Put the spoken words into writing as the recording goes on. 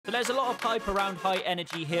So there's a lot of hype around High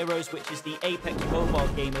Energy Heroes, which is the Apex mobile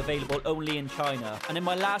game available only in China. And in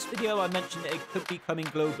my last video, I mentioned that it could be coming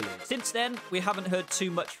globally. Since then, we haven't heard too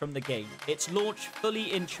much from the game. It's launched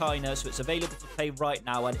fully in China, so it's available to play right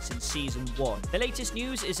now, and it's in Season 1. The latest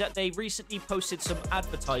news is that they recently posted some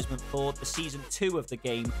advertisement for the Season 2 of the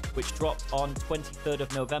game, which dropped on 23rd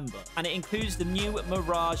of November. And it includes the new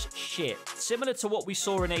Mirage ship. Similar to what we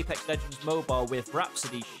saw in Apex Legends Mobile with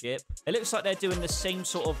Rhapsody's ship, it looks like they're doing the same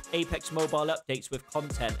sort of Apex Mobile updates with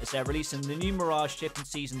content as they're releasing the new Mirage ship in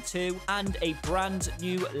Season 2 and a brand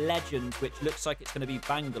new Legend, which looks like it's going to be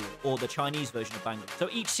Bangalore, or the Chinese version of Bangalore. So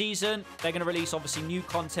each season, they're going to release obviously new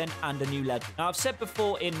content and a new Legend. Now, I've said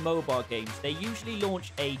before in mobile games, they usually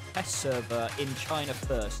launch a test server in China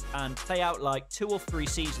first and play out like 2 or 3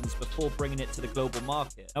 seasons before bringing it to the global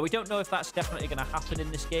market. Now, we don't know if that's definitely going to happen in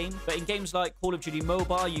this game, but in games like Call of Duty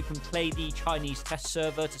Mobile, you can play the Chinese test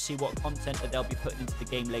server to see what content that they'll be putting into the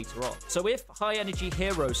game later on. So if High Energy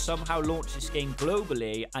Heroes somehow launch this game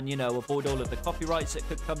globally and, you know, avoid all of the copyrights that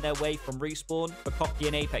could come their way from Respawn for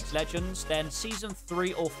copying Apex Legends, then Season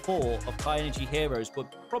 3 or 4 of High Energy Heroes would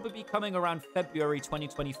probably be coming around February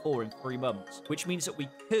 2024 in 3 months, which means that we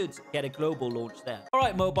could get a global launch then.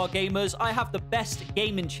 Alright, mobile gamers, I have the best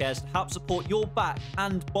gaming chairs to help support your back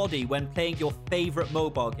and body when playing your favorite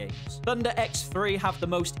mobile games. Thunder X3 have the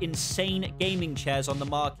most insane gaming chairs on the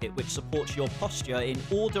market, which supports your posture in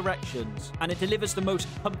all directions, and it delivers the most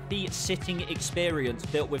comfy sitting experience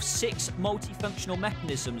built with 6 multifunctional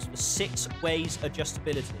mechanisms for 6 ways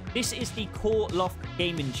adjustability. This is the Core Loft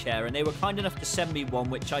gaming chair, and they were kind enough to send me one,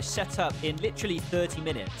 which I set up in literally 30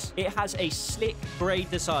 minutes. It has a slick grey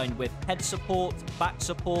design with head support, back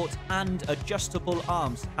support, and adjustable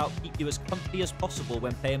arms to help keep you as comfy as possible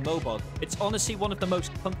when playing mobile. It's honestly one of the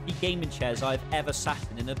most comfy gaming chairs I've ever sat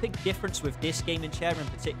in, and a big difference with this gaming chair in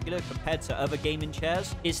particular compared to other gaming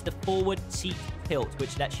chairs is the forward seat tilt,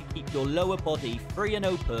 which lets you keep your lower body free and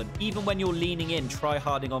open even when you're leaning in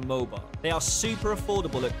try-harding on mobile. They are super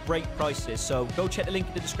affordable at great prices, so go check the link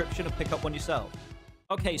in the description and pick up one yourself.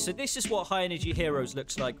 Okay, so this is what High Energy Heroes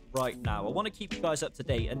looks like right now. I want to keep you guys up to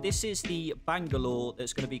date, and this is the Bangalore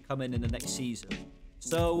that's going to be coming in the next season.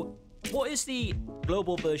 So what is the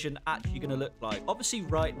global version actually going to look like? Obviously,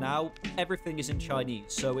 right now, everything is in Chinese,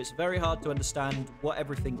 so it's very hard to understand what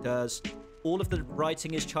everything does. All of the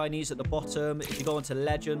writing is Chinese at the bottom. If you go into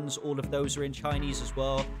Legends, all of those are in Chinese as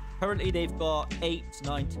well. Currently, they've got 8,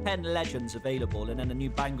 9, 10 Legends available, and then a new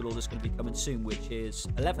Bangalore that's going to be coming soon, which is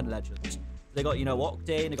 11 Legends. They got, you know,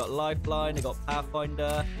 Octane, they got Lifeline, they got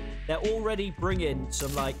Pathfinder. They're already bringing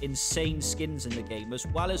some, like, insane skins in the game, as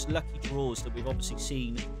well as lucky draws that we've obviously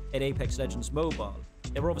seen in Apex Legends Mobile.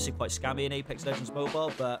 They were obviously quite scammy in Apex Legends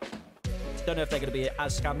Mobile, but don't know if they're going to be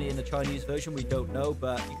as scammy in the Chinese version. We don't know,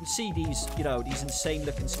 but you can see these, you know, these insane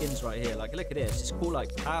looking skins right here. Like, look at this. It's cool,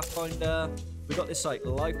 like Pathfinder. We got this like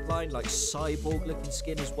Lifeline, like cyborg looking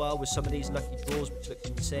skin as well with some of these lucky draws, which looks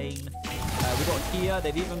insane. We got here.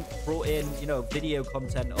 They've even brought in, you know, video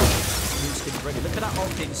content of new skins already. Look at that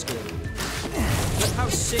Octane skin. Look how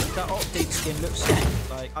sick that Octane skin looks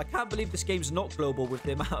like. I can't believe this game's not global with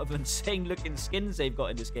the amount of insane looking skins they've got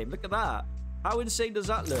in this game. Look at that. How insane does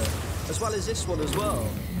that look? As well as this one as well.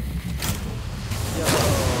 Yeah.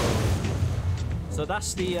 So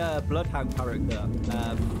that's the Bloodhound character,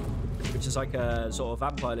 which is like a sort of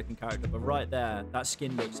vampire-looking character. But right there, that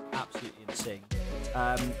skin looks absolutely insane.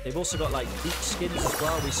 They've also got like deep skins as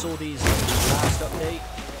well. We saw these in the last update.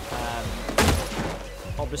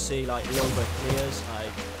 Obviously, like Loba clears.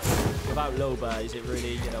 Like without Loba, is it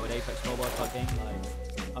really, you know, an Apex Mobile type game? Like,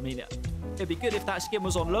 I mean, it'd be good if that skin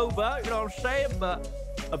was on Loba, you know what I'm saying? But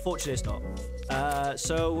unfortunately, it's not.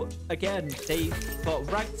 So again, they've got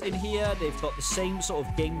ranked in here. They've got the same sort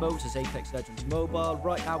of game modes as Apex Legends Mobile.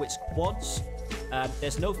 Right now, it's quads.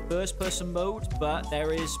 There's no first-person mode, but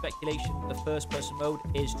there is speculation the first-person mode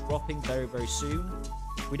is dropping very, very soon.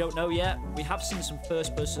 We don't know yet. We have seen some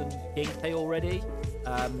first-person gameplay already.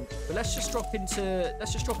 But let's just drop into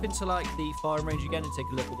like the firing range again and take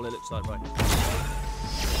a look at what it looks like right now.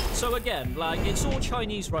 So again, like, it's all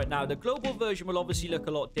Chinese right now. The global version will obviously look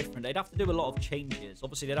a lot different. They'd have to do a lot of changes.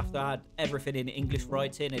 Obviously, they'd have to add everything in English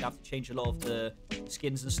writing. They'd have to change a lot of the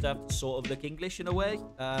skins and stuff to sort of look English in a way.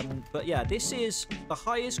 But yeah, this is the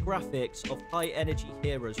highest graphics of High Energy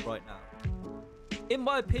Heroes right now. In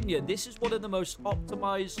my opinion, this is one of the most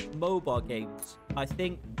optimized mobile games I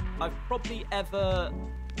think I've probably ever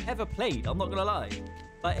played. I'm not gonna lie.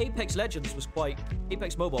 Like, Apex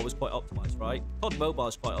Mobile was quite optimized, right? COD Mobile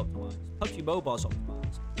is quite optimized. PUBG Mobile is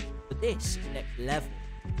optimized. But this is next level.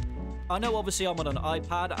 I know obviously I'm on an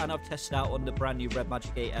iPad, and I've tested out on the brand new Red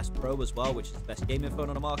Magic 8S Pro as well, which is the best gaming phone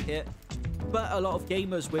on the market. But a lot of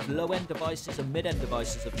gamers with low-end devices and mid-end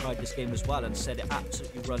devices have tried this game as well and said it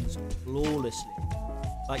absolutely runs flawlessly.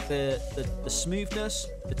 Like the smoothness,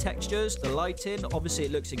 the textures, the lighting, obviously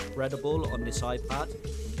it looks incredible on this iPad.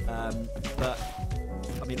 But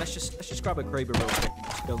I mean, let's just grab a Kraber real quick and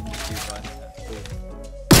just go on YouTube right now.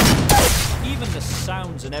 Even the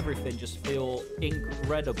sounds and everything just feel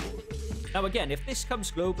incredible. Now again, if this comes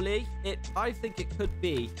globally, I think it could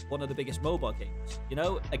be one of the biggest mobile games. You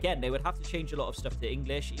know, again, they would have to change a lot of stuff to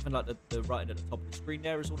English. Even like the writing at the top of the screen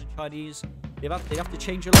there is all in Chinese. They have to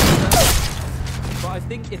change a lot of stuff. But I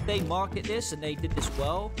think if they market this and they did this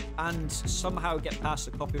well, and somehow get past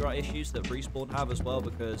the copyright issues that Respawn have as well,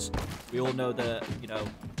 because we all know that, you know,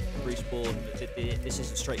 Respawn, this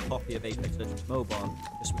is a straight copy of Apex Legends Mobile,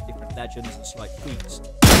 just with different legends and slight tweaks.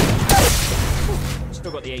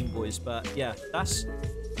 Still got the aim, boys, but yeah, that's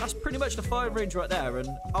pretty much the firing range right there. And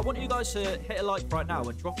I want you guys to hit a like right now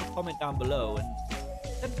and drop a comment down below, and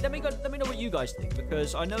let me know what you guys think,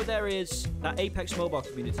 because I know there is that Apex Mobile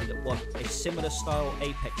community that want a similar style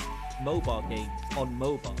Apex mobile game on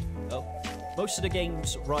mobile. You know? Most of the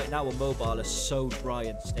games right now on mobile are so dry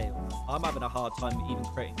and stale. I'm having a hard time even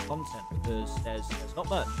creating content because there's not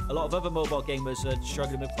much. A lot of other mobile gamers are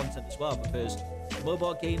struggling with content as well, because the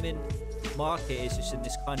mobile gaming market is just in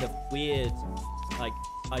this kind of weird, like,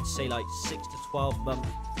 I'd say like 6 to 12 month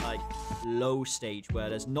like low stage where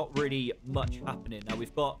there's not really much happening. Now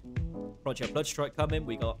we've got Project Bloodstrike coming,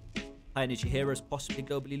 we got High Energy Heroes possibly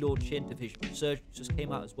globally launching, Division Resurgence just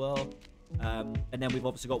came out as well. And then we've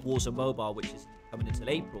obviously got Warzone Mobile, which is coming until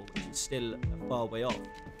April, which is still a far way off.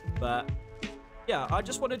 But yeah, I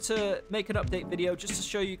just wanted to make an update video just to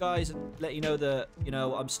show you guys and let you know that, you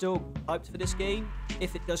know, I'm still hyped for this game.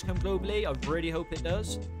 If it does come globally, I really hope it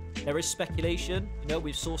does. There is speculation, you know,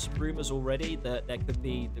 we've saw some rumors already that there could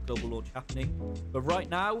be the global launch happening. But right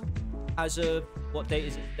now, as of, what date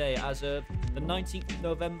is it today? As of the 19th of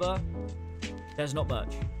November, there's not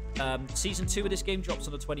much. Season 2 of this game drops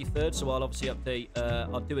on the 23rd, so I'll obviously update,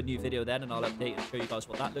 I'll do a new video then and I'll update and show you guys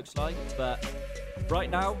what that looks like. But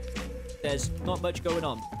right now, there's not much going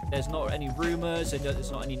on. There's not any rumors, and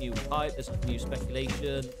there's not any new hype, there's not new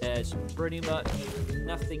speculation. There's pretty much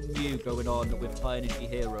nothing new going on with High Energy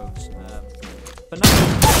Heroes for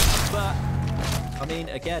now. But, I mean,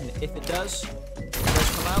 again, if it does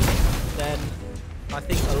come out, then I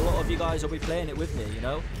think a lot of you guys will be playing it with me, you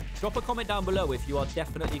know? Drop a comment down below if you are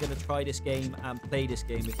definitely going to try this game and play this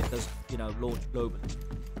game if it does, you know, launch globally.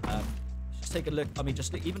 Just take a look. I mean,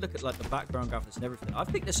 even look at like the background graphics and everything. I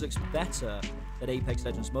think this looks better than Apex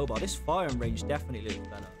Legends Mobile. This firing range definitely looks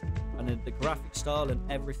better, and then the graphic style and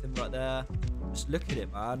everything right there. Just look at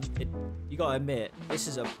it, man. You gotta admit, this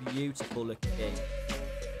is a beautiful looking game.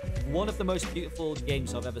 One of the most beautiful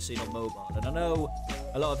games I've ever seen on mobile. And I know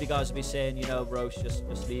a lot of you guys will be saying, you know, Roche, just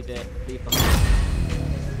leave it, leave the.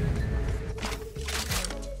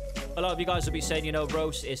 A lot of you guys will be saying, you know,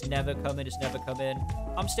 Roast is never coming, it's never coming.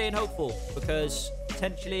 I'm staying hopeful because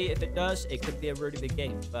potentially, if it does, it could be a really big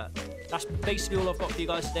game. But that's basically all I've got for you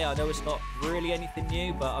guys today. I know it's not really anything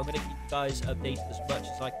new, but I'm going to keep you guys updated as much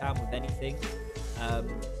as I can with anything.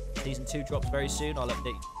 Season 2 drops very soon. I'll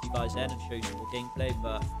update you guys then and show you some more gameplay.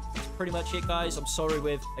 But that's pretty much it, guys. I'm sorry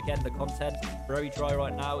with, again, the content. Very dry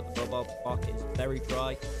right now. The mobile market is very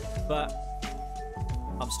dry. But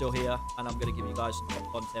I'm still here, and I'm going to give you guys some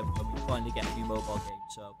top content when we finally get a new mobile game.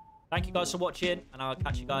 So, thank you guys for watching, and I'll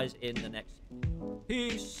catch you guys in the next video.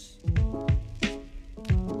 Peace!